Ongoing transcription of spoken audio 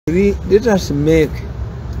Let us make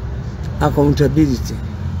accountability.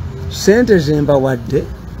 Sente zemba wadde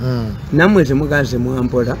namwe temugaze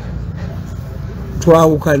mwampola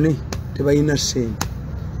twawukane tebalina sente.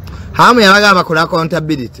 Hamu yabagamba kola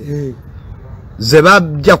accountability. Ze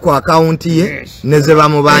bajja ku account ye ne ze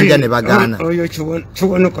bamubanja ne bagana. Oyo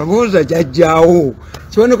kibonoka buuza jajjaawo.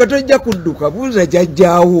 Kibonoka tojja kudduka buuza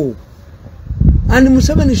jajjaawo. And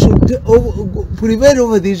Museveni should prevail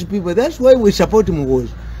over these people. That's why we support Muhoozi.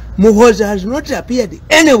 Muhoozi has not appeared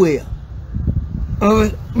anywhere.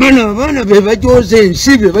 Bana bebajoze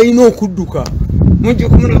ensi be balina okudduka. Mujja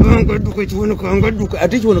kumulaba ngadduka kibonoka ngadduka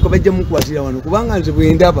ate kibonoka bajja mukwatira wano kubanga nze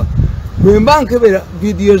bwe ndaba bwe mba nkebera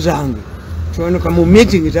video zange kibonoka mu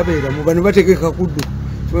meeting tabeera mu bano bategeka kudduka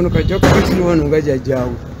kibonoka ajja kukwatira wano nga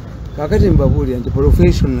jajjaawo. Kakati mbabuulira nti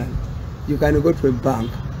professional you can go to a bank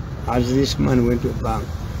as this man went to a bank.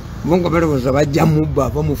 Bongo balowooza bajja mubba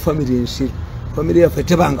ava mu family ensi. Family yaffe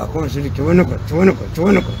tebanga konsi kibonoka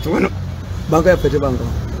banka yaffe tebanga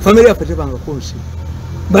family yaffe tebanga konsi.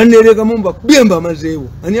 Banereka mumba byemba mazeewo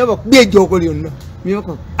ani abakubye joko lyonna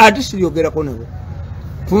myoko ati siryogerako nabo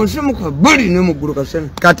fonse muka bali ne muguru kasana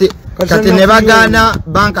kati ne bagana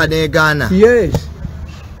banka ne gana. Yes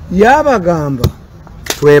yabagamba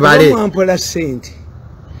twebale mwampola sente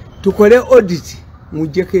tukole audit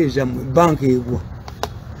mujekeza mu banka egwa.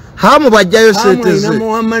 Hamu bajjayo sente ze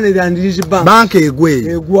Muhammad Landirizi banka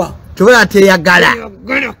egwa tola teyagala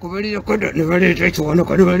kubalira kodo ne baleta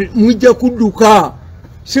kiwonoka ne bali mujja kudduka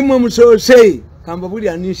simwe musose kamba buli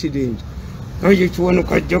an incident oje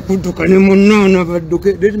kiwonoka ajja kudduka ne munnono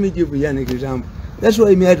badduke. Let me give you an example. That's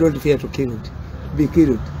why me I don't fear to kill it. Be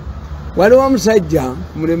killed. Waliwo omusajja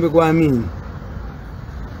mulembe gwa Amin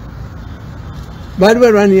bali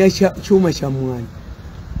balwanira kyuma kya mwani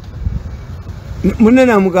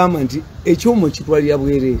munene amugamba nti ekyuma kitwalira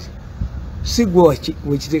bwereere sigwa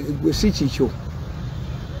si kikyo.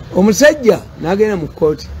 Omusajja n'agenda mu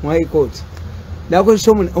kooti mu high court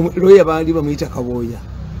nakozesa lawyer baali bamuyita Kabooya.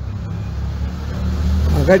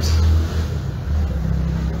 Akati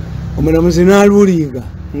omulamuzi n'aluulinga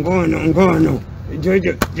ngono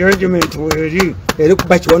judgment weri eri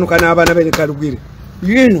kuba kiwanuka n'abaana be ne Kalugire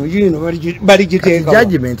yino baligiteeka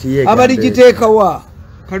abaligiteekawa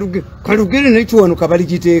Kalugire nekiwanuka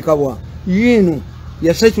baligiteekawa yino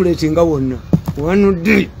yasatulatinga wonna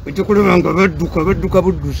wanudde ekikulabanga badduka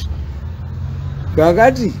buddusi.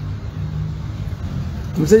 Kakati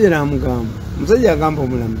omusajja n'amugamba omusajja agamba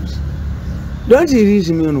omulamuzi don't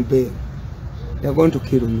release me on bail, they're going to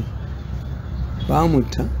kill me.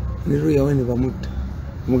 Bamutta ne lawyer we ne bamutta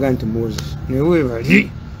omugamba nti Moses newe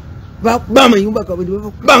bali bakuba amayumba kabuli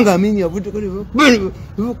bakubanga aminya butuko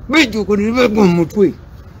bejuko ne bagwa mu mutwe.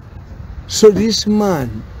 So this man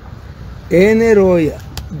any lawyer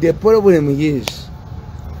the problem is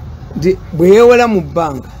bwe yewola mu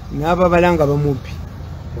banka n'aba balanga bamubbi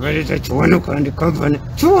baleta kiwanuka and company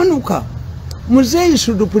kiwanuka. Muzeeyi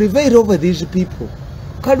should prevail over these people.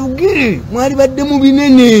 Kalugire mwali badde mu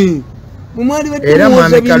binene mwali badde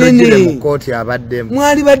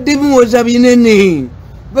muwoza binene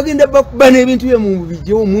bagenda bakuba n'ebintu bye mu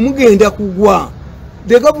bijjo mugenda kugwa.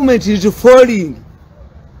 The government is falling.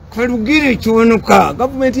 Kalugire kiwanuka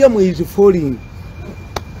government yamwe is falling.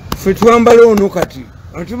 Ffe twambala ono kati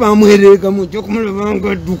ate bamwerekamu ojja kumulaba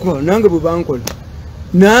ngadduka nange bwe bankola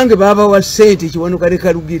nange baba wa sente kiwanuka ne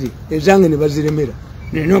Kalugire ezange ne baziremera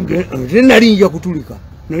ate nalinja kutulika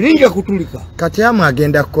kati Hamu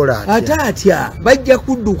agenda kukola atya bajja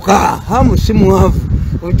kudduka. Hamu si mwavu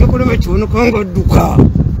ojja kulaba kiwanuka ngadduka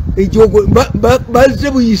ejogo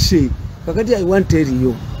bazze buyise. Kakati I want to tell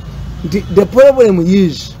you the problem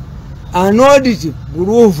is an audit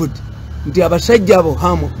proved nti abasajja abo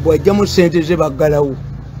Hamu bwajja mu sente ze baggalawo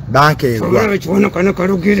banka egwa kiwonoka ne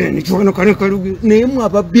Kalugire ne kiwonoka ne Kalugire naye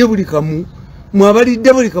mwababbye buli kamu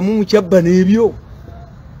mwabalidde buli kamu mukyabba n'ebyo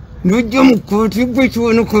nojja mu kooti gwe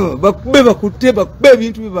kiwonoka bakutte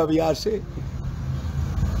ebintu bye babyase.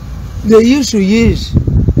 The issue is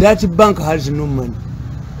that bank has no money.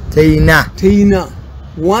 Teina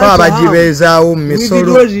abagibeezaawo mu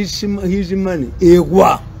misolo his money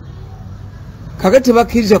egwa. Kakati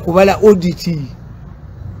bakkiriza kubala audit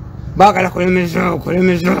bagala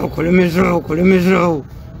kulemezaawo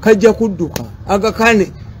kajja kudduka. Aga Khan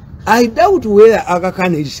I doubt whether Aga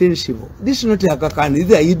Khan is sensible. This is not Aga Khan.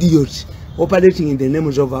 These are idiots operating in the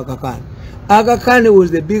names of Aga Khan. Aga Khan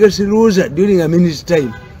was the biggest loser during Amin's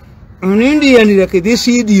time. An Indian like this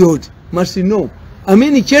idiot must know.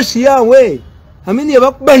 Amin chase yawe. Amin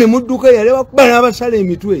yabakuba ne mudduka yale bakuba n'abasala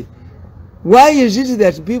emitwe. Why is it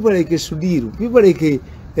that people like Sudiru, people like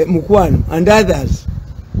Mukwano and others,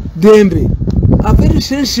 Dembe, are very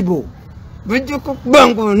sensible. Bajja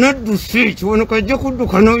kubanga nadduse kiwanuka ajja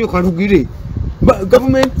kudduka n'oyo Kalugire.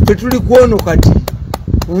 Government tetuli kwono kati.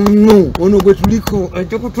 No, ono gwe tuliko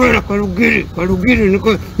ajja kutwala Kalugire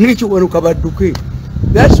n'ikiwanuka badduke.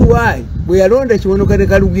 That's why bwe yalonda kiwanuka ne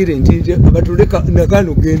Kalugire nti abatuleka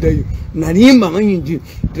nakano gendayo. Nalimba manyi nti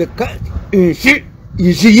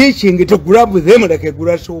ensi yekyengeta grab them like a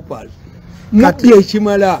grass hoppers. Mubye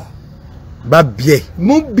ekimala. Babye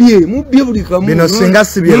buli kamu bino singa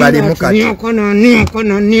sibye bali mukati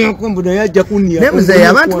niyako mbona yajja kunya nemuze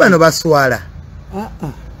abantu bano baswala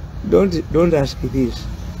don't ask this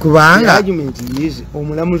kubanga the argument is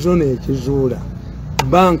omulamuzi ono ekizuula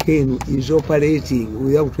bank eno is operating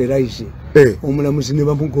without a license omulamuzi ne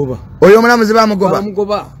bamugoba oyo omulamuzi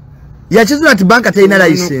bamugoba yakizuula nti banka terina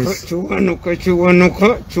license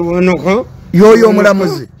kiwanuka yoyo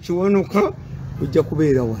omulamuzi kiwanuka ojja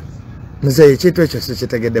kubeera wano muzeyi ekintu ekyo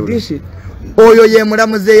sikitegedde bulungi oyo ye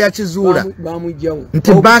mulamuzi yakizuula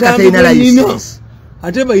nti banka terina license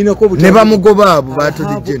ate bayinako ne bamugoba abo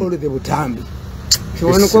batulijjeni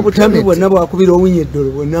kiwanuka obutambi bwonna bwakubira owunya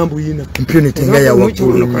eddolo bwonna mbuyina impunity nga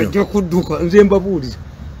yawaggulu ajja kudduka nze mbabuuliza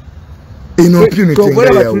eno impunity nga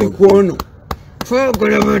yawaggulu kwono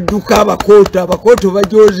twagala badduka abakooto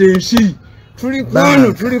bajooza ensi tuli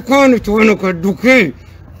kwono kiwanuka adduke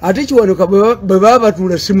ate kiwanuka bwe baba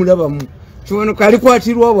batuula simulabamu kiwanuka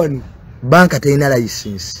alikwatirwa wano banka terina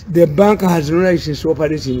license. The bank has no license to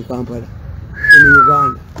operate in Kampala in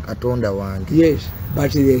Uganda. Katonda wange. Yes,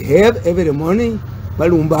 but they have every morning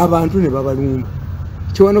balumba abantu ne babalumba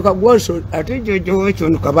kiwanuka gwoso ate jojo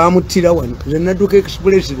kiwanuka bamutira wano zenaduka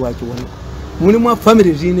express lwaki wano mulimu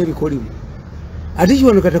family zine bikolimu ate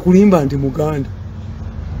kiwanuka takulimba nti Muganda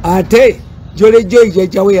ate jolejo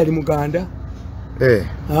jajawe yali Muganda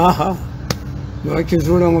aha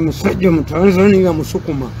wakizula ngo musajja mu Tanzania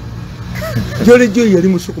musukuma jolejo yali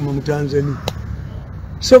musukuma mu Tanzania.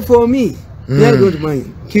 So for me I don't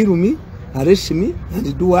mind, kill me, arrest me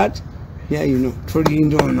and do what. Yeah, you know,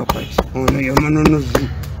 tulindo ono kati ono yamanonozi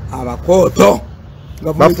abakoto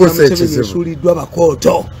bafusekizibu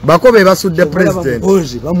abakoto bakobe basudde president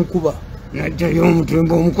bozi bamukuba najja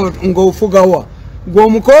yomutembo omukoto ng'ofugawa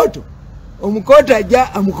omukoto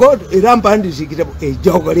ajja amukoto era mpandizikira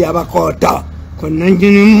ejjogo ly'abakoto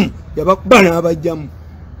konnanjinimu yabakubana abajjamu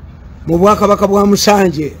mu bwakabaka bwa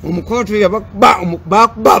Musanje omukoto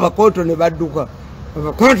yabakuba abakoto ne badduka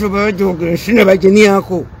abakoto bajogera sine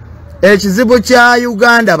bajeniako ekizibu kya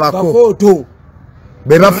Uganda bakoto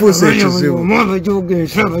be bafuuse ekizibu mwabajoge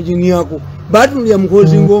nsaba jinyako batulya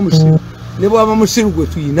mukozi ng'omusiru ne bwaba musiru gwe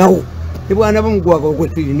tuyinawo ne bwana bamugwako gwe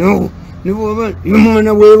tuyinawo ne bwaba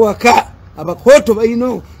yomwana wewaka abakoto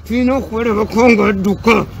bayinawo tuyina okukola bakongo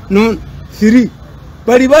adduka no 3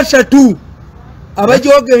 bali basatu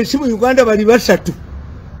abajoge ensi mu Uganda bali basatu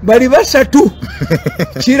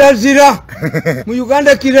kirazira mu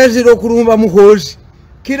Uganda kirazira okulumba mukozi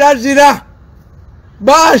kirazira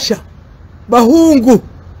basha bahungu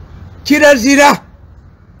kirazira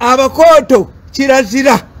abakoto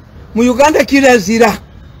kirazira mu Uganda kirazira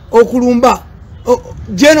okulumba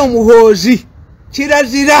jeno muhozi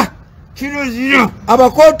kirazira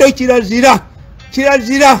abakoto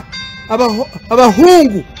kirazira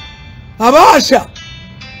abahungu abasha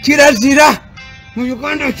kirazira mu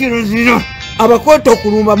Uganda kirazira abakoto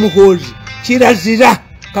okulumba muhozi kirazira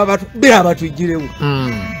kabatubira abatujirewo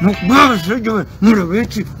mukubaba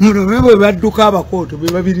murabwe badduka abakoto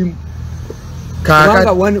be babirimu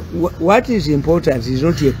kaka what is important is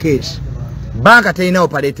not your case banka terina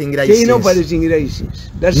operating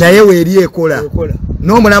license naye weeri ekola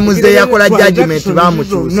n'omulamuzi yakola judgment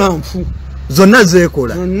bamukyusa zonna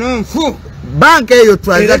zeekola banka eyo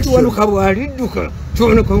transaction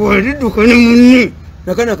kiwanuka bwalidduka ne munne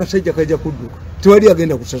nakana akasajja kajja kudduka tewali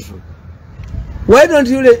agenda kusasula. Why don't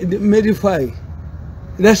you modify?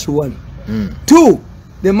 That's one. 2,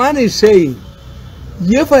 the man is saying,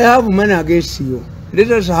 if I have money against you, let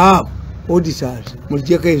us have auditors.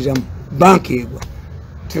 Mujeka exam bank ego.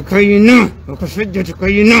 Tukayina, okasajja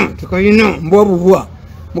tukayina, mbwabubwa.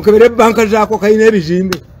 Mukebere banka zako kayina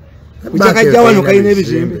ebizimbe. Kujaka jawano kayina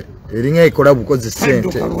ebizimbe. Eringa ikola bukozi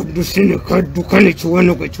sente. Dusine kadukane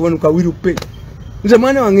kiwanuka wirupe. Nze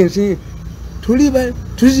mwana wange nsi tuliba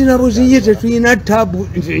tuzina buziyete tuyina tabu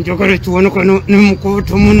njogala kiwanuka ne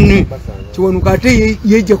mukoto munne kiwanuka ate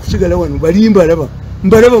yeja kusigala wano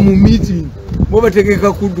mbalaba mu meeting bo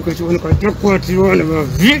bategeka kudduka kiwanuka takwatirwa ne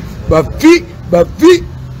bafi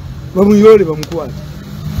bamuyole bamukwata.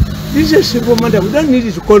 This is a simple matter. We don't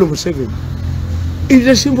need to call him 7. It's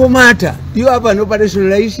a simple matter. You have an operation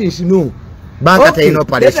license, no. Bank okay, no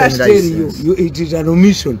operation license. You, it is an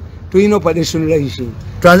omission. tuyina operationalizing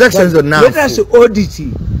transactions on now let us audit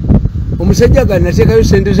omusajja ganateekayo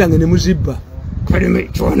sente zange ne muzibba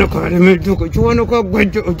kaleme duka kiwono kwa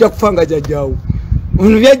gwejo ojja kufanga jajjawo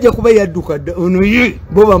ono byajja kuba yadduka ono ye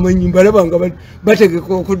bo bamanyi mbalaba nga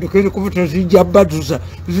bategeka okudduka kubuta zijja batusa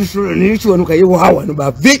zisula nikiwonuka ye wawa no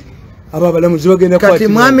bavi aba balamuzi bagenda kwa kati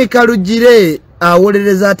mwami Kalugire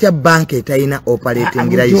awolereza atya bank etayina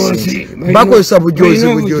operating license bakozesa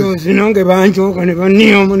bujozi nange banjoka ne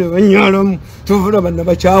baniyomu ne banyalamu tuvula banna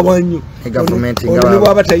bakyawanyo government nga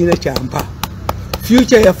baba tayina kyampa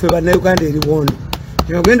future yaffe banna Uganda eriwono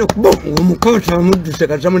yagenda kubo omukoto amudduse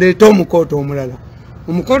katamuleeta omukoto omulala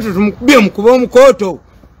omukoto tumukubye mukuba omukoto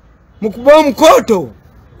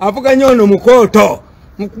avuganya ono mukoto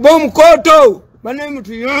mukuba omukoto banaye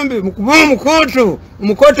mutuyambe mukuba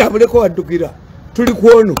omukoto abuleko waddukira tuli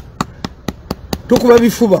kwono tukuba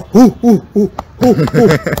bifuba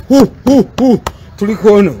tuli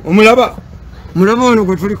kwono omulaba ono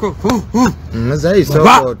gwe tuliko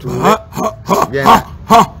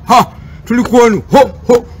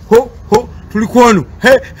tuli kwono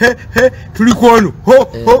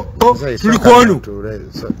tuli kwono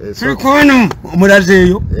tuli kwono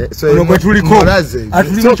omulazeeyo ono gwe tuliko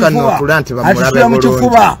atusula mu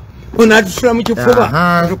kifuba ono atusula mu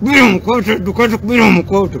kifuba tukubira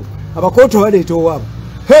omukoto abakoto baleeta owaabo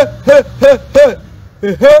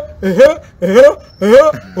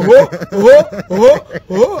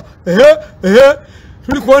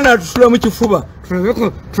tuli kuona atusula mu kifuba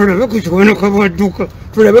tulabe ku kiwanuka bwadduka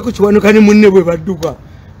tulabe ku kiwanuka ne munne bwe badduka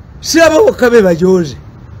siraba wakabe bajoze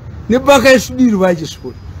ne banka ya Sudiru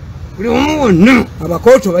bagisula buli omu wonna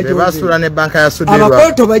abakoto basula ne banka ya Sudiru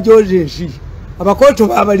abakoto bajoze ensi abakoto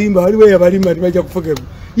babalimba waliwo yabalimba tibajja kufugemu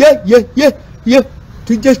ye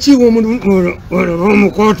tujja kiwa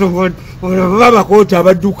omukoto abakoto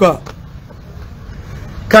abadduka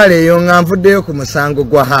kale yo nga nvuddeyo ku musango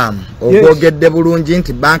gwa Hamu ogwogedde bulungi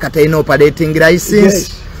nti banka tayina operating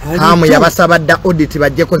license Hamu yabasaba dda audit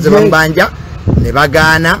bajjeko ze bamubanja ne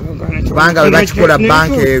bagaana kubanga bwe bakikola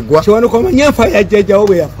banka egwa kiwanuka amanyafa yajjajjawo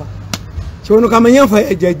bwe yafa kiwanuka amanyafa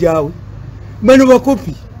yajjajjawe bano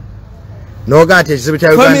bakopi noga nti ekizibu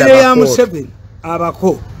kya Uganda famire ya Museveni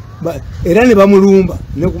abako era ne bamulumba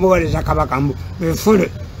ne kumubaliza kabaka efule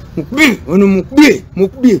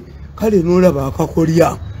mukubye kale nolaba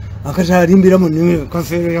akakolya akatalimbira mu nnimiro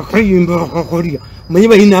kafeero yakayimba akakolya manyi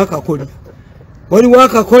balina akakolya waliwo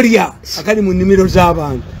akakolya akali mu nnimiro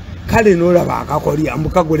z'abantu kale nolaba akakolya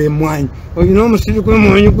mbukagula emmwanyi olina omusiri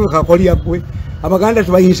gw'emmwanyi gwe kakolya gwe abaganda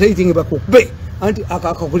tubainsiting bakukube anti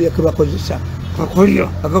akakolya ke bakozesa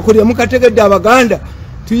akakolya mukategedde abaganda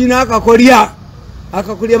tuyina akakolya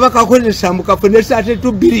bakakozesa mukafunesa ate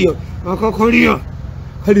 2 billion akakolya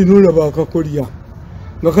kale nolaba akakolya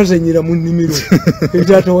nga kazanyira mu nnimiro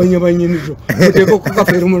etaata wanyabanyinizo muteeka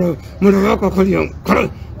okukafeera mulaba akakolya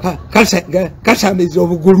kasambeza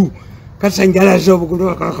obugulu kasanjalaza obugulu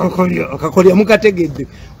akakolya mukategedde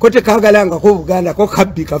ko tekagalangako obuganda ko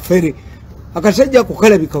kabbi kafere akasajja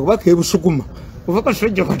kukalabika kuba kebusukuma oba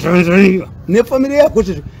kasajja ka Tanzania ne famire yako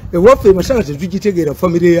ewaffe emasanga tetugitegeera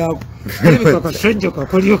famire yako kalabika kasajja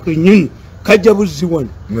kakolya kenyini kajja buzzi wano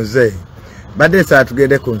muzeeyi badde saa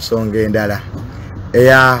tugende ku nsonga endala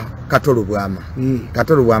eya Katolubwama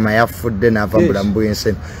Katolubwama yafudde n'ava bulamu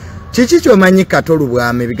bw'ensi kiki kyomanyi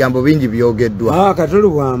Katolubwama ebigambo bingi byogeddwa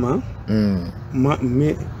Katolubwama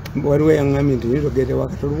waliwo yaŋŋambye nti nitogedde wa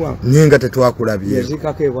Katolubwama naye nga tetwakulabye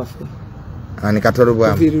yazikako ewaffe ani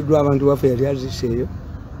Katolubwama tufiiriddwa abantu waffe yali aziseeyo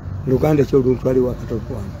Luganda ekyoluntu ali wa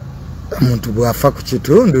Katolubwama omuntu bwafa ku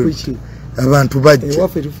kitundu abantu bajja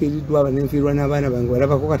ewaffe tufiiriddwa abanenfiirwa n'abaana bange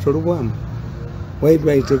walabako Katolubwama why do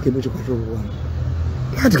I take him to Katolubwama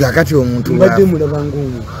ati kakati omuntu mbadde mulaba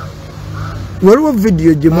ng'omu waliwo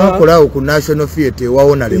vidiyo gye mwakolawo ku National Theatre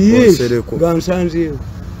ewawona leponsereko nga nsanzeewo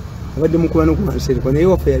abadde mukuba n'okubansereko naye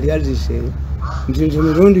waffe yali aziseeyo nti nze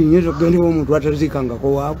mirundi nyinza okugendewo omuntu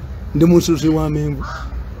ataziikangako waabwe ndi mususi wa menvu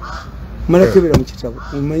mala kebera mu kitabo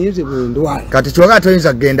omanyize bwe ndwala kati kyoga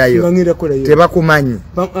toyinza kugendayo tebakumanyi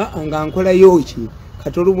nga nkolayo ki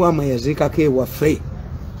Katolubwama yaziikako ewaffe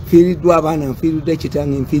nfiiriddwa abaana nfiiriddwa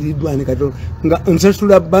ekitange nfiiriddwa ne Katolo nga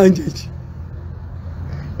nsasula bbanja ki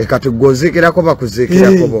kati gwoziikirako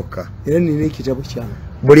bakuziikirako bokka era nina ekitabo kyange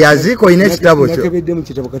buli aziika olina ekitabo kyo nakebedde mu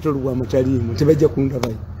kitabo Katolubwama taliimu tebajja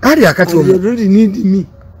kundabayo ali akati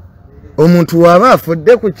omuntu waaba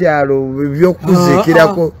afudde ku kyalo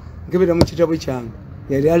byokuziikirako nkebera mu kitabo kyange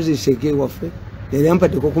yali aziiseeko ewaffe yali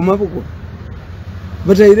ampaddeko ku mabugo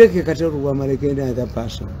but I like Katolubwama like any other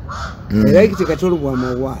person. I like the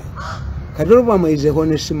Katolubwama why? Katolubwama is a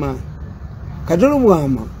honest man. Katolo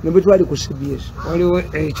bwama ne bwe twali ku CBS waliwo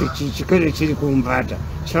ekyo kikere kiri ku mpata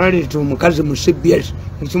kyaleeta omukazi mu CBS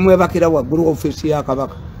ekimwebakira waggulu office ya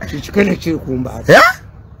Kabaka kikere kiri ku mpata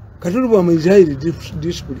Katolo bwama Israeli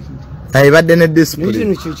discipline ayibadde ne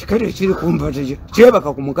discipline kino kikere kiri ku mpata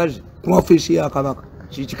kyebaka ku mukazi ku office ya Kabaka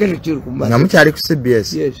kikere kiri ku mpata namukyali ku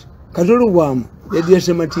CBS yes Katolo bwama yadiya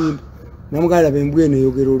Sematimba namugala bembwene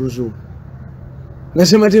yogera oluzungu nga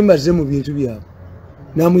Sematimba azze mu bintu byabwe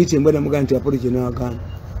namuyita embwa namugamba nti apology n'agaana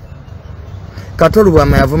Katolo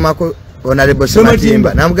bwama yavumako Honorable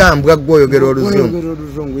Sematimba namugamba mbwa gwe oyogera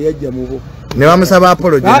oluzungu yajja mubo ne bamusaba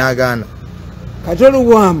apology n'agaana Katolo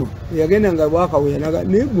bwama yagenda nga bwakaweya naga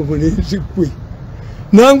naye gwe mulenzi gwe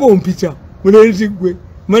nange ompita mulenzi gwe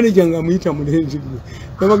manager nga amuyita mulenzi gwe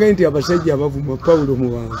namugamba nti abasajja abavuma Paulo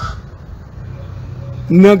Muwanga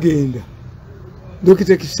nagenda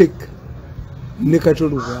Dokita Kiseka ne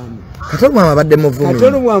Katolo bwama Katolo bwama badde muvumi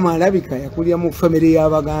Katolo bwama alabika yakulya mu family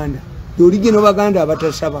y'Abaganda the original Baganda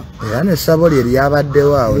abatasaba era ne sabo lye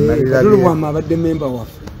lyabaddewo awo nalirabye Katolo bwama abadde member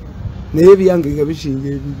waffe naye ebyange nga bisinga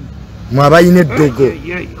ebibi mwabayina eddogo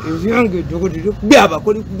ebyange eddogo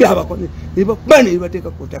byabakoli bane bateeka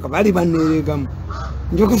ku ttaka bali banneeregamu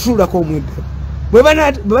nja kusuulako omwedda bwe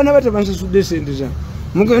bana batabansasudde sente zange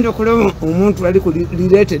mugenda okulaba omuntu ali ku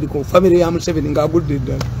related ku family ya Museveni ng'agudde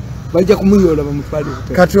eddala bajja kumuyoola bamutwale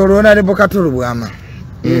kati olwona lebo Katolo bwama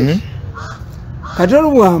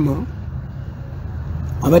Katolo bwama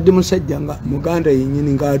abadde musajja nga muganda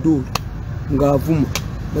yennyini ng'aduula ng'avuma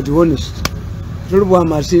but honest Katolo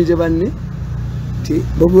bwama asinze banne ti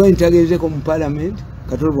Bobi Wine tagenzeko mu parliament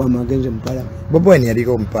Katolo bwama agenze mu parliament Bobi Wine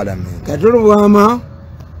yaliko mu parliament Katolo bwama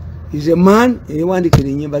is a man eyewandikira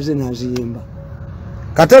ennyimba ze n'aziyimba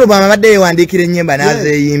Katolo bwama badde yeewandikira ennyimba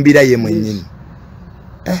n'azeeyimbira ye mwennyini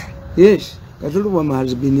yes Katolo bwama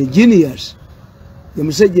has been a genius ye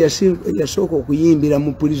musajja yasooka okuyimbira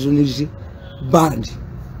mu prisoners band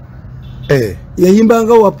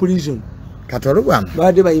yayimbanga wa prison Katolo bwama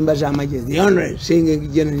baadde bayimba z'amagye the honor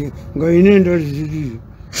singing generation ng'olina endoozi ziri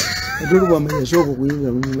Katolo bwama yasooka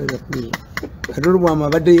okuyimbira mu nyumba za prison Katolo bwama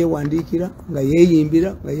abadde yeewandiikira nga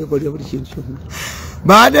yeeyimbira nga yeekolera buli kintu kyonna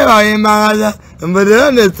baadde bayimbaza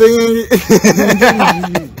mbadde ne singing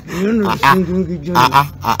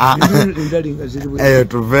eyo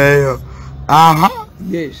tuveeyo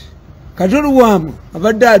yes Katolo bwama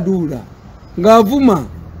abadde aduula ng'avuma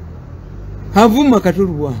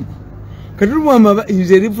Katolo bwama Katolo bwama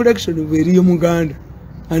is a reflection of eriyo muganda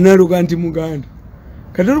analoga nti muganda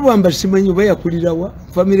Katolo bwama simanyi oba yakulirawa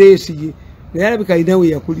family yesiye naye alabika alinawe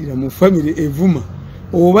yakulira mu family evuma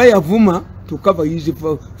oba yavuma to cover his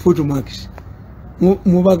footmarks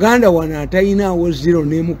mu Baganda wana atayinaawo zero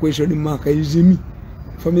name question mark izimi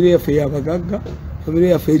family yaffe y'abagagga family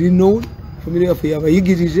yaffe erinowe family yaffe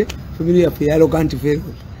y'abayigirize family yaffe y'arrogant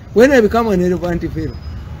fellows when I become an arrogant fellow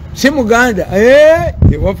si muganda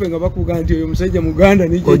ewaffe nga bakugamba nti oyo musajja muganda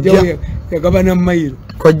nijjajjawo yagabana mayiro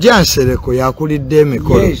kojja Nsereko yakulidde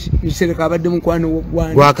emikolo yes Nsereko abadde mukwano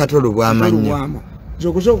gwa Katolo bwamanya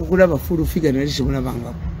zokusooka okulaba full figure nali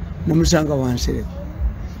simulabangako namusanga wa Nsereko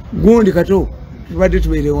gundi Kato tubadde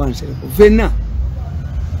tubeere wa Nsereko fenna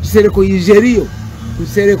Nsereko yizeriyo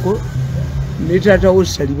Nsereko ne taata wo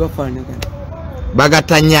Sali bafaanagana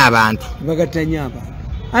bagatanya abantu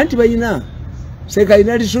anti bayina Nsereko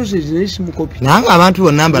alina resources naye simukopi nange abantu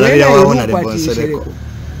bonna mbalabira wawo nalebo Nsereko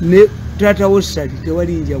ne taata wo Sali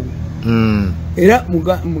tewali njawulo era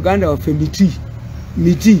muganda waffe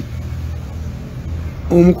miti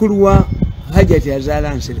omukulu wa Hajati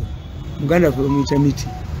azaala Nsereko muganda waffe bamuyita miti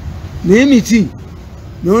naye miti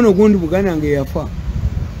noono gundi muganda nge yafa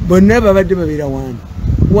bonna babadde babeera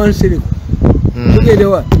wa Nsereko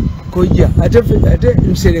tugendewa kojja ate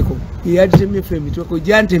Nsereko yeyadisemye ffe emitwe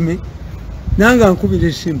kojja nteme nanga nkubira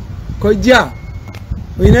essimu kojja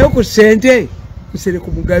olinayo ku ssente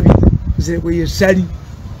Nsereko mugabi Nsereko ye Sali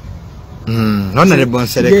Honorable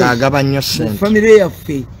Nsereko agaba nnyo ssente family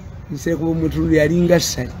yaffe Nsereko mutundu yalinga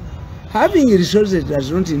Sali having resources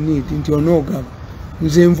does not need nti onoogaba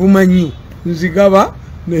nze nvuma nnyo nzigaba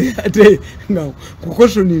naye ate nga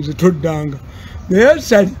kukosoni nze toddanga naye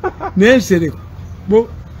Sali naye Nsereko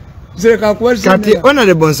Nsereko akuwasa kati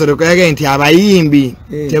Honorable Nsereko yagambye nti abayimbi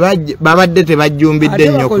babadde tebajjumbidde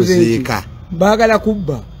nnyo kuziika baagala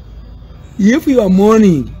kubba if you are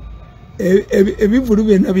mourning ebivulu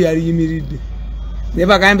byonna byaliyimiridde naye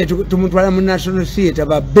bagambye tumutwala mu National Theatre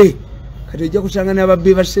babbe kati ojja kusanga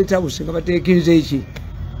n'ababbe ba State House nga bateekinze eki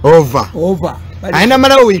over ayina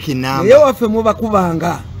malawo wiiki namba naye waffe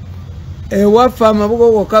mubakubanga ewaffe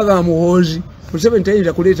amabugo gokka ga muhoozi Museveni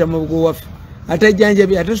tayinza kuleeta amabugo waffe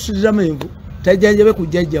atajjanjabye atasusiza menvu tajjanjabe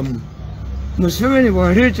kujjajjamu Museveni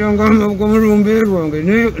bwaleetanga amabugo mu lumbe lwange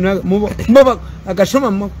muba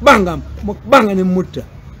agasoma mukbanga ne mutta.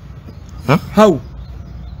 How?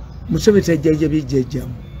 Museveni tajjaja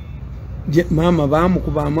bijjajjamu. Maama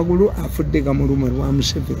baamukuba amagulu afudde gamuluma lwa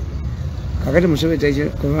Museveni. Kakati Museveni tajjaja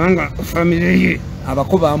kubanga family ye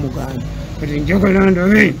abakuba amuganda. Kati njagala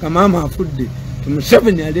ndabe kamaama afudde.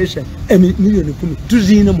 Museveni aleesa million 10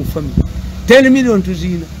 tuziina mu family. 10 million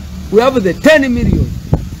tuziina. We have the 10 million.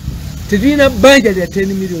 Tidina banja ya 10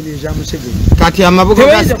 million za Museveni. Kati amabugo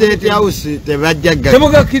ga State House tebajjaga.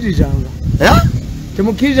 Temugakirizanga.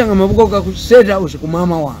 Temukirizanga amabugo ga State House ku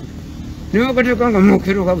mama wange. Niwe katekanga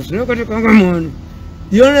mukero kabusi, niwe katekanga mwana.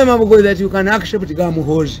 Yone amabugo that you can accept ga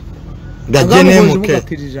muhozi. Gajene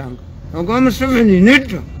mukirizanga. Agwa Museveni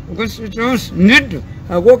nito. Agwa State House nito.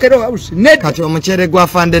 Agwa kero kabusi nito. Kati omuchere gwa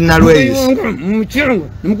fande nalweis. Omuchere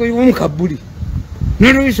nimukuyiwa mukabuli.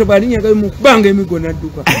 Nero balinya ga mukbanga emigo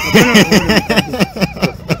nadduka.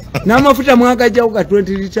 Namafuta mwagaja uka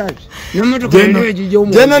 20 liters. Namotoka ndio ejije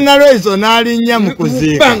omu. Jena nalwezo nalinya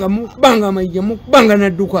mukuzika. Mukbanga maije mukbanga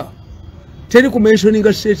nadduka. Teri ku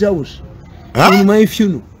mentioning State House. In my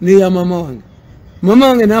funeral ne ya mama wange. Mama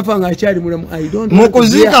wange nafa nga achali mulamu. I don't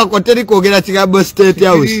mukuzika ko teri kwogera kigabo State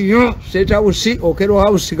House. Yo State House okero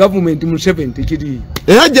house government mu 70 kiri.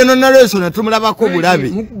 Era jeno nalwezo natumulabako bulabi.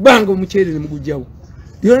 Mukbanga omuchere ne mugujawo.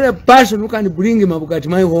 The only person who can bring him up at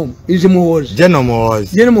my home is Muhoz. General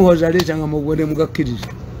Muhoz alechanga mugode mugakiriza.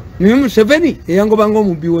 Ni Museveni eyango bango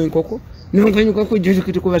mubiwe enkoko. Ninkanyuka ku jeje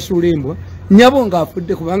kiti kubasulimbwa. Nyabo nga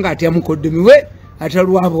afudde kubanga atya mukodde miwe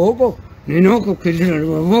atalwabo oko. Ninoko kiriza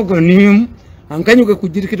lwabo ni ankanyuka ku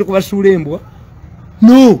jeje kiti kubasulimbwa.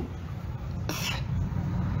 No.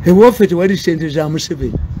 Ewofete wali sente za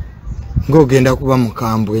Museveni. Ngogenda kuba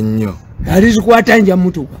mukambwe nnyo. Alizikwatanja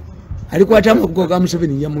mutuka. Alikuwa atamu kugoga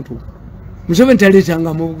Museveni ya mtu. Museveni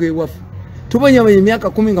taletanga mubuge wafu. Tubonya banye myaka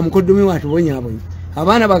 10 nga mukoddomi watu bonya abo.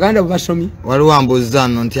 Abana baganda basomi.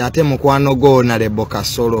 Waliwambuzano nti ate mukwano go na lebo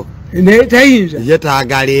Kasolo. Ne tayinza. Yeta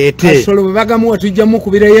agalete. Kasolo bagamu watujja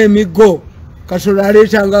mukubira yemigo. Kasolo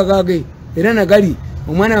aletanga kage. Era nagali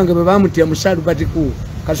omwana wange babamutia musalu batiku.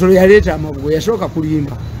 Kasolo yaleta amabugo yasoka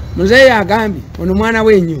kulimba. Muzeya agambi ono mwana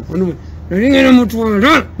wenyu. Ono nolingene mutu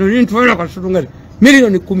nolintwala Kasolo ngali.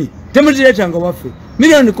 Milioni 10. Temuzileta wafe.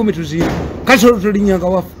 Milioni 10 tuzina. Kasolo tulinyanga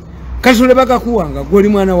wafe. Kasolo baka kuwanga goli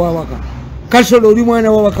mwana wa waka. Kasolo uli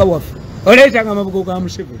mwana wa waka wafe. Oleta nga mabugo ga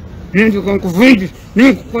Museveni. Nindi konkuvundi,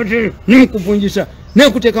 nikukote, nikuvunjisa,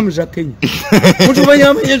 nikuteka muza Kenya. Mutu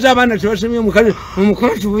banyamanyeza abana tebasomye mukale,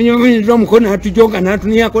 omukole tubanyamanyeza omukone atujoga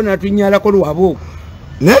natuniako natunyalako lwabo.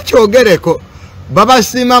 Nekyogereko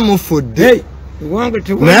babasima mufudde.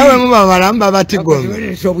 Nawe muba balamba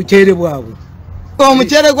batigombe. Obuchere bwabwe.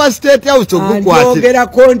 Omuchere kwa State House ogukwati. Ayogera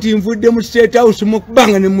konti nvudde mu State House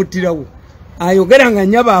mukbanga ne mutirawo. Ayogera nga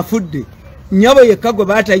nyaba afudde. Nyaba yekagwe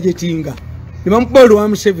batajetinga. Ne bamubolo wa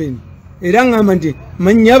Museveni. Era ngamba nti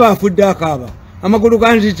manyaba afudde akaba. Amagulu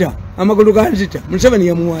ganzita. Museveni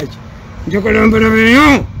yamuwaje. Njogera mbere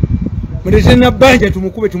byo. Mulese na banja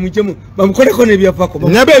tumukube tumujemu bamukoleko ne byapako.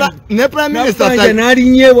 Ne Prime Minister banja nali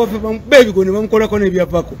nyewo fe bamubebi ko ne bamukoleko ne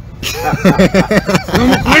byapako.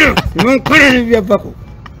 Bamukoleko ne byapako.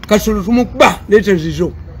 Kasulu tumukuba leta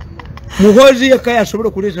zizo. Muhozi yakaya asobora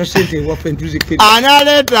kuleta sente wafe ntuzikiri.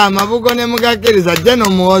 Analeta amabugo ne mugakiriza jeno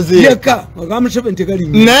muhozi. Yeka bagamu 70 kali.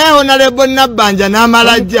 Ne onalebo nabanja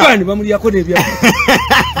namalajja. Bani bamuliyako ne byapako.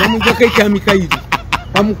 Bamujaka ikamikaidi.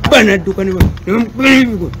 Bamukubana duka ne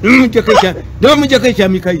bamujaka kya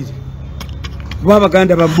Mikairi.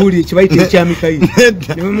 Babaganda bambuli kibaite kya Mikairi.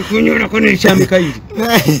 Ne bamukunyola ko ne kya Mikairi.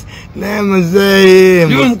 Ne muzeyi.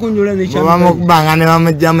 Ne bamukunyola ne kya Mikairi. Bamukubanga ne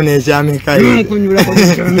bamujjamu ne kya Mikairi. Ne bamukunyola ko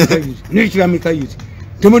ne kya Mikairi. Ne kya Mikairi.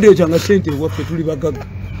 Temude cyanga sente waffe tuli bagaga.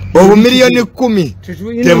 Obu milioni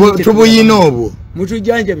 10. Tubuyina obu.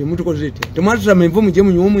 Mutujanja be mutukozete. Tomatuza menvu muje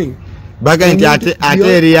mu nyomwe. Bagandi ate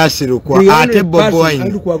eriyasirukwa ate Bobo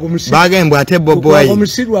Wine. Bagandi ate Bobo Wine.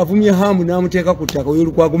 Omusiru avumye hamu namuteka kutaka oyo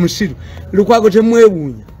lukwago musiru. Lukwago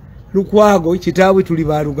temwebunya. Lukwago kitaabwe tuli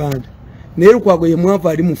ba Luganda. Ne lukwago ye mwavu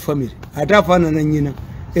ali mu family. Ate afaana na nyina.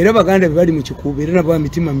 Era baganda bali mu kikuube era nabo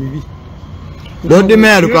mitima mibi. Lord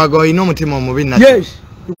Mayor lukwago ino mutima mubi na. Yes.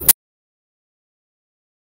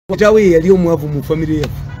 Kitaabwe yali omwavu mu family yafu.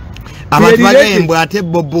 Abantu bagembwe ate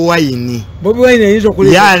Bobo Wine. Bobo Wine yizo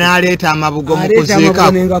kuleta. Ya naleta amabugo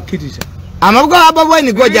mukuzika. Amabugo aba Bobo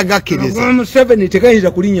Wine goja gakiriza. 7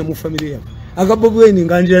 tekayiza kulinya mu family yafu. Aga Bobo Wine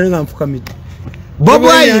ngandira nga mfukamiti. Bobo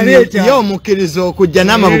Wine yo mukirizo okujja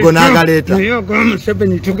n'amabugo n'agaleta. Yo ga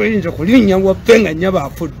 7 tekayiza kulinya wapenga nyaba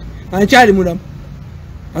afud. Anchali mulamu.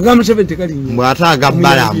 Aga 7 tekalinya. Mbwata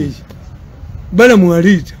agabalamu. Balamu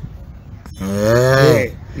alita.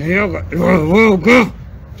 nayoga wogo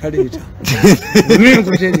talita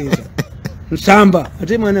mengo terita nsamba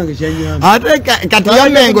ate mwana wange kyanyamba ate kati ya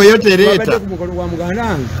mengo yotereta kumukolo kwa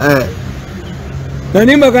muganda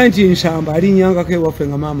nanimba kanti nsamba ali nyanga ke waffe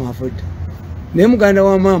nga mama afudde ne muganda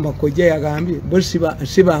wa mama kojja yagambye bo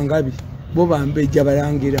siba ngabi bo bambeja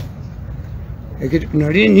balangira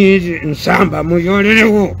nalini nsamba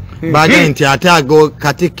muyolerewo baga nti atago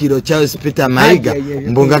Katikkiro Charles Peter Mayiga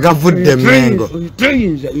mbunga gavudde mengo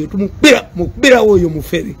toyinza mukubira oyo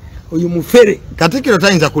mufere Katikkiro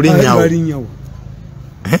tayinza kulinnyawo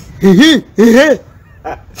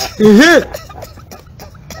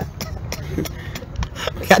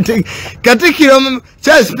Katikkiro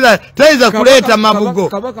Charles Peter tayinza kuleeta mabugo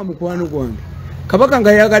kabaka mukwano gwange kabaka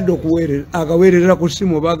nga yagadde agaweerera ku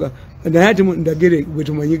simu baga naye ati ndagire bwe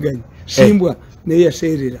tumanyiganye simbwa naye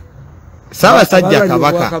yaseerera Ssaabasajja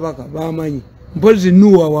kabaka bamanyi mpozi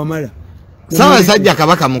nuwa wamala Ssaabasajja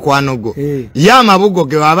kabaka mukwano gwo ye amabugo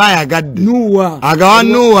ge waba ayagadde nuwa agawa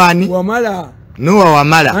nuwani nuwa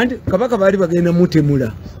wamala anti kabaka baali bagenda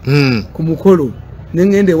mutemula ku mukolo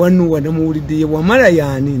nengende wa nuwa namuwulidde wamala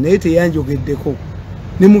yaani naye teyanjogeddeko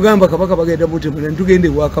ne mugamba kabaka bagenda mutemula ntugende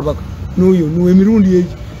wa kabaka n'oyo nuwa emirundi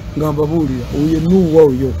egi nga mbabuulira oyo nuwa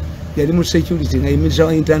oyo yali mu security nga minister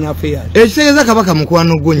wa internal affairs ekitegeeza kabaka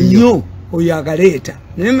mukwano gwo nnyo oyo agaleeta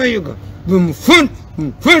nemeyoga bwemufun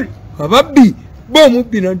ababbi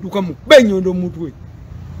bomubbi nantuka mubenyondo omutwe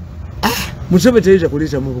Musebe tereza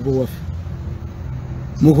kuleeta mugogo waffe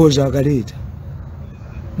mukoza agaleeta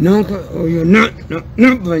nonka oyo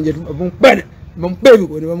banje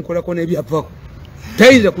bamubebi ne bamukolako n'ebyavako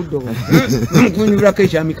taiza kuddoka bamukunyulako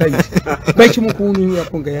ekyamikaiti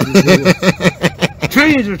bakimukunyulako nga yalizeewo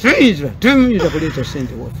tayinza kuleeta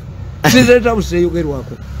sente waffe sizeta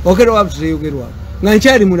buseeyogerwako okerwa buseeyogerwako nga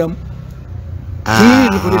nkyali mulamu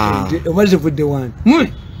oba zivudde wani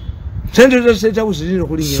sente zaseta busirina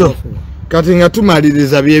okulinnya waffe kati nga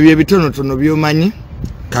tumaliriza byebyo ebitonotono byomanyi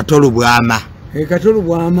Katolu Bwama Katolu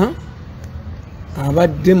Bwama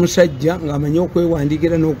abadde musajja ng'amanyi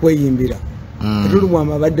okwewandiikira n'okweyimbira Katolu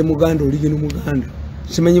Bwama abadde muganda oligino muganda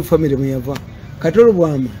simanyi famire mweyava Katolu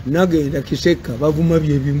Bwama nagenda Kiseka bavuma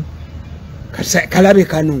byebimu kalabe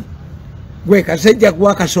kano gwe kasajja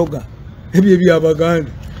gwa kasoga ebyo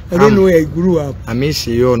byabaganda I don't know where he grew up.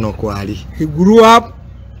 Amisi yono kwali. He grew up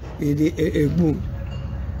in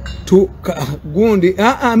gundi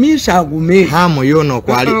amisa agume. Hamu yono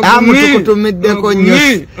kwali. Hamu tukutumiddeko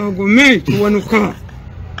nyosi. Agume kiwanuka.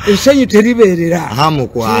 Esenyu teriberera. Hamu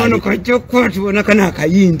kwali. Kiwanuka kyokko tubonaka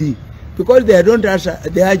n'akayindi. Because they don't answer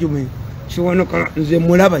the argument. Kiwanuka nze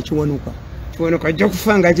mulaba kiwanuka. Kiwanuka ajja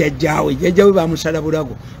kufanga jjajjaawe bamusala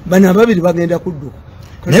bulago. Bano ababiri bagenda kudduka.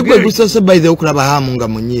 Negwe gusose by the okulaba hamu nga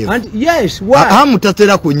munyiwa. And yes, why? Hamu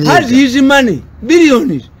tatera kunyiwa. Has his money,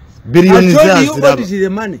 billions. Billions what is the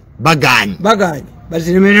money? Bagani.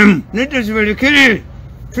 Baziremeremu. Nito zibalekere.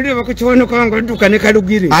 Tuli bakuchiwanuka nga duka ne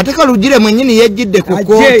Kalugire. Ate Kalugire mwenyini yejjidde ku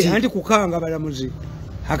koti. Anti kukanga balamuzi.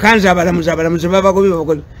 Hakanza abalamuzi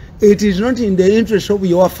babagobi. It is not in the interest of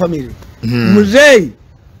your family. Muzei,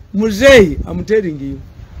 I'm telling you.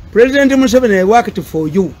 President Museveni worked for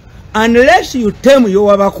you. Unless you tell me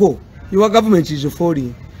your government is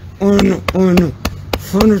falling. Oh no.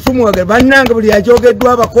 Fono tumuwaga bannanga buli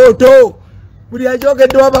ajogeddwa abakoto.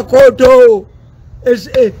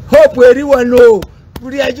 Hope eri wano.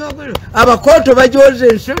 Buli ajogeddwa abakoto bajoze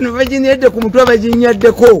ensono bajinyedde ku mutwe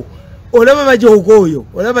bajinyaddeko. Olaba bajoga oyo,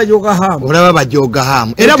 olaba bajoga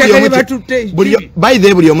hamu. Era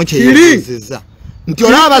buli omu kyeyizizza. Nti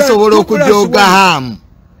olaba basobola okujoga hamu.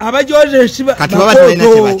 Abajoze nsiba kati baba tulina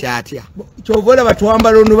tebakyatya kyovola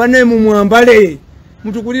batwambala ono bane mu mwambale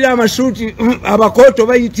mutukulira amasuuti abakoto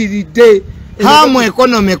bayitiridde hamu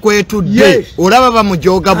economy kwetudde olaba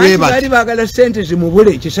bamujoga bwe bati bali bagala sente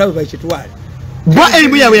zimubule kisawe bakitwale bwa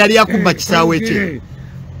elimu yawe yali yakubba kisawe kye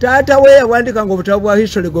taata we yawandika ngo obutabo bwa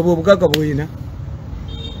history gobo obugaga bwina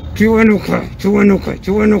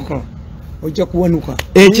kiwanuka ojja kuwanuka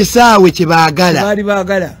ekisaawe kyebaagala bali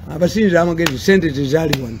baagala abasinza amagezi sente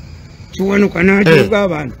tezaali wano kiwanuka n'ajoga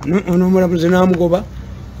abantu ono omulamuzi n'amugoba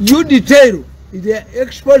you detail they are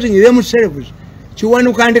exposing themselves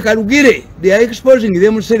kiwanuka and Kalugire they are exposing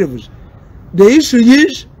themselves the issue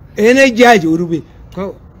is any judge will be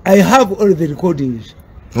I have all the recordings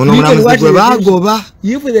ono omulamuzi gwe baagoba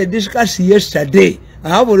if they discussed yesterday I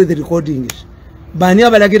have all the recordings bani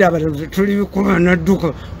abalagira abantu tuli kubana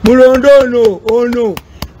duka mulondo ono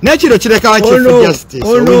nekiro kireka chief justice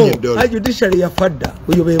Owinyedolo judiciary yafadda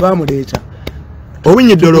oyo be bamuleeta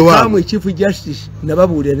Owinyedolo wa chief justice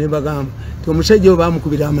nababulira ne bagamba to omusajja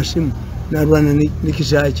bamukubira amasimu narwana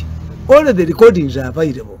nikisaki all of the recordings are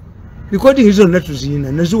available. Recordings zonna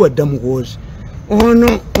tuzina naziwadda muhoozi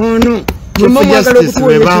ono mwagala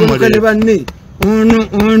okutuwa ne banne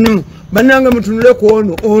ono bannange mutunule ku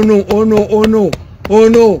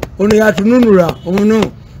ono yatununula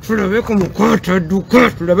ono tulabe ku mukooto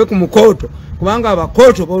adduka tulabe ku mukooto kubanga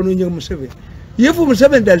abakooto baononye Museveni. If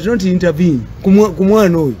Museveni does not intervene ku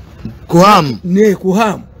mwana oyo kuhamu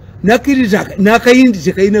nakiriza n'akayindi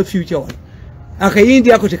tekayina future wano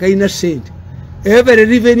akayindi ako tekayina sente every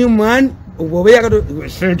revenue man oba yakato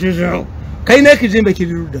sente zao kayina ekizimbe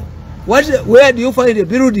kiri ludda. Where do you find a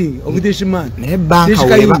building of this man? Ne banka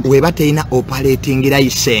weba teina operating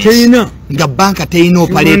license. Nga banka teina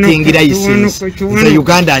operating license. Nze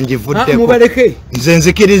Uganda njivuddeko. Mubaleke. Nze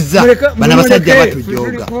nzikiriza bana basajja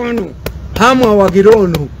batujoga. Hamu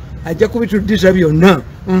awagirono ajja kubituddisa byonna.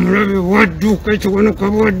 Omulabe wadduka kiwanuka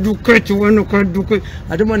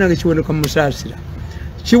ate mwana nga kiwanuka musaasira.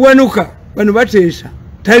 Kiwanuka bano bateesa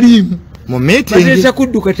taliimu. Mu meeting bateesa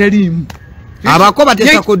kudduka taliimu. Abako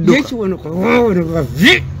batesa kudduka yekiwonoka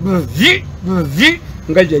bavi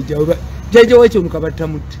nga jajja wekiwonoka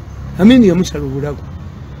battamutte amini yamusala obulago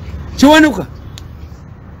kiwonoka.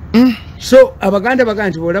 So abaganda bagaa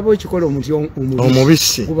nti bwolaba ekikola omuti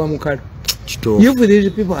omubisi guba mukalo. If these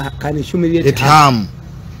people can humiliate harm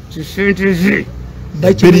sente ze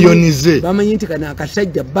billioni ze bamanyi nti kana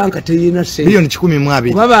akasajja banka teyina sente billioni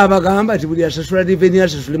 12 baba abagamba nti buli asasula revenue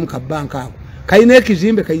asasule mu kabanka ako kayina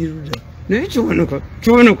ekizimbe kayiruda naye kiwonoka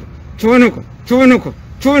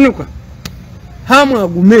hamu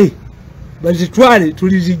agume bazitwale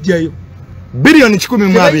tulizijjayo billioni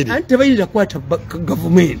 12 ante bayinza kwata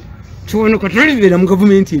gavumenti kiwonoka talibeera mu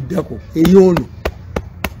gavumenti eddako eyono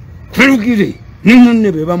kalugire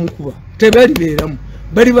nimunne be bamukuba tebalibeeramu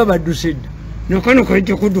bali babaddusedda nakano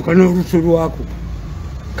kajja kudduka n'olutu lwako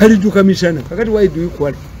kalijuka misana kakati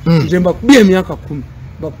waiduikwala nze mbakubye emyaka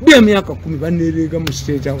 10 banereega mu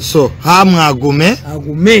state house. So hamu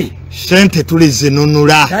agume sente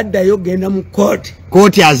tulizinunula taddayo genda mu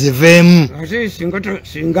kooti aziveemu ate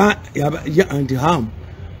singa anti hamu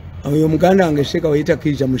oyo muganda wange Seka wayita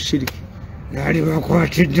Kiza Mushiriki nali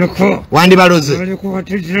bakwatiddeko wandibaloze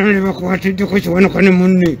bakwatiddeko kiwanuka ne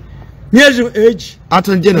munne myezi egi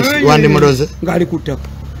Attorney General wandimuloze ngali kuttaka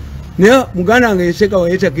naye muganda wange Seka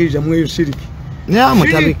wayita Kiza mweyo Siriki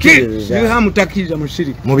hamutakiriza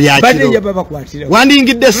musiriki mubyakiro babakwatira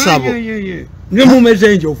wandingidde sabo ne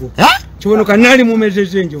mumeze enjovu kibonoka nali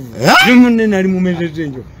mumeze enjovu ne munne nali mumeze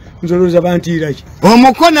enjovu nzoloza bantiraki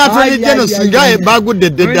omukono Attorney General singa bagudde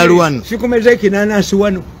deddalu wano sikomeze kinanasi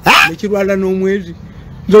wano nekirwala n'omwezi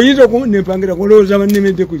nzoyinza okunnepangira kulowooza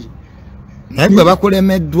bannemedde kuki naye gwe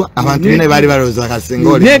bakulemeddwa abantu bonna bali balowooza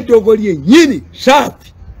kasingoli neddogo lyennyini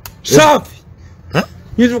saafi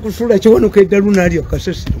yizo kusula kiwonoka eddalu nali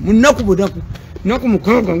akasasiro munaku naku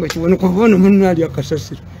mukaaga nga kiwonoka bono munali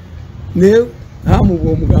akasasiro ne hamu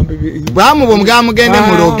bwomugamba mugende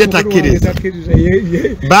muloge takkiriza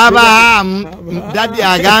baba hamu dadi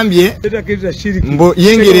agambye mbu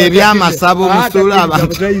yingira ebyamasabo musula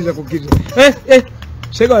abantu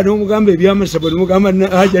Seka wano mugamba ebyamasabo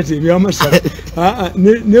mugamba hajati ebyamasabo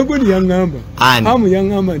neguli yangamba hamu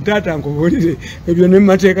yangamba ntata nkubulire ebyo ne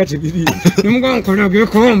mateeka tebiri nemugamba kolage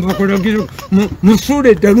komba kolagiro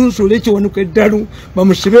musule eddalu nsule ekiwanuka eddalu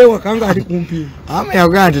bamusibe wakanga ali kumpi hamu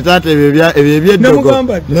yagamba nti tata ebyo ebyeddogo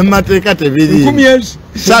ne mateeka tebiri 10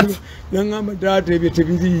 satu nangamba tata ebyo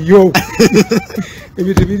tebiriyo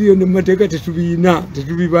ebyo tebiriyo ne mateeka tetubiina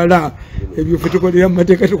tetubibala ebyo fetukolera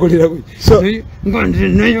mateeka tukolera so ngandi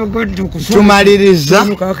nayo gaddu kutumaliriza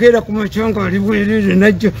mukakeera ku machanga ali bwerere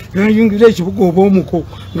najja yayungira ekibuga obwomuko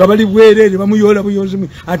nga bali bwerere bamuyola buyonzi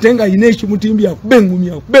ate nga ayina ekimutimbi akube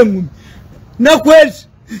ngumi nakwezi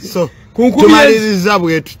so tumaliriza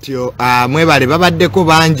bwe tutyo mwebale babaddeko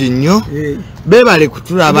bangi nnyo bebale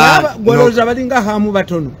kutulaba gwaloza balinga hamu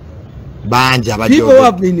batono banja people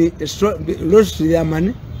have been lost their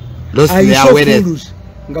money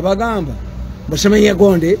nga bagamba basemenya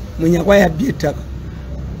gonde munyakwa yabbye ettaka.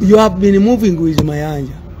 You have been moving with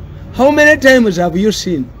Mayanja. How many times have you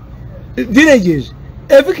seen villages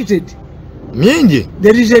evicted? Mingi.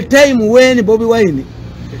 There is a time when Bobby Wine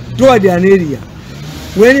toward an area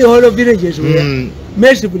when all of villages were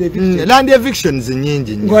mercifully evicted. Land evictions in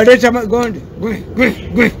Yinji.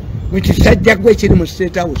 Which is such a question in the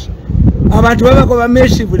state house. Abantu babako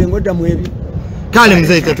mercifully ngoda mwebi. Kale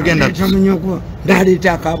mzaita tugenda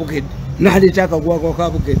nalitaka abukedi nalitaka gwako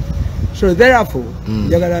kabukedi. So therefore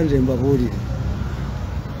njagala nze mbabulire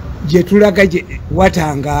je tulaga je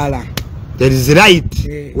watangala. That is right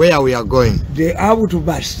where we are going. The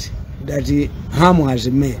outburst that Hamu has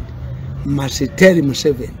made must tell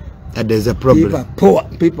Museveni There's a problem.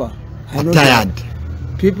 People are not tired.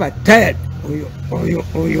 People are tired.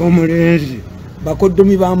 Oyo omulenzi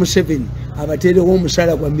bakoddomi ba Museveni abateerewo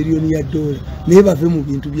omusala gwa miliyoni ya $1 naye bave mu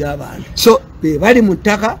bintu by'abantu. So be bali mu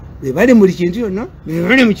ttaka, be bali mu kintu yonna, be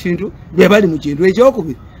bali mu kintu, be bali mu kintu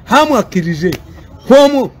ekyokubiri. Hamwakkirize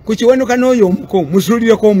kwomu ku kiwanuka n'oyo omuko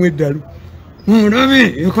musuulireko omweddalu.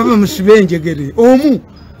 Mulabe ekoba musibe enjegere omu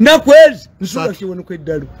nakwezi nsuula kiwanuka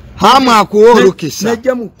eddalu. Hamwakuwa olukisa.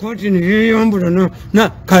 Najja mu kkooti neyeyombula na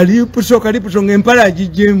kalipuso ng'empala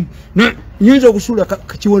agiggyeemu. Nyinza okusuula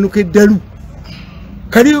kiwanuka eddalu.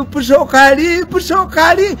 Kalipuso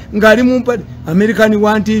ng'ali mu mpale. American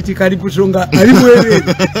wantiiti kalipuso nga ali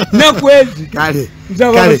bwereere. Nakwezi. Nze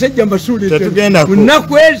abasajja mbasuula eddalu.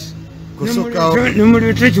 Nakwezi.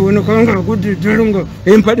 Nemulete kiwanuka nga agudde eddalu nga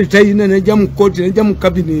empale tayina najja mu kkooti najja mu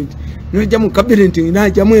kabineti. Najja mu kabineti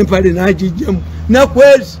najjamu empale n'agiggyamu.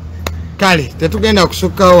 Nakwezi. Kale tetugenda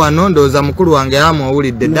kusukkawo wano ndowooza mukulu wange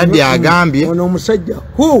amwawulidde daddi agambye ono omusajja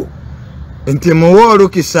nti muwe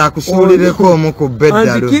olukisa akusuulireko omu ku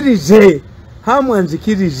bbeddalo. Anzikirize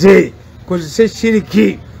anzikirize kozese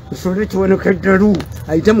shiriki nsuule kiwanuka eddalu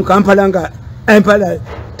ayite mu Kampala nga empala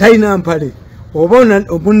talina mpale oba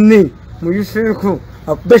obunne muyuseeko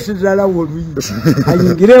akube sizaalawo oluyi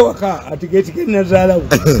ayingire waka atigeetigeri nazaalawo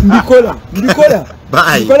mbikola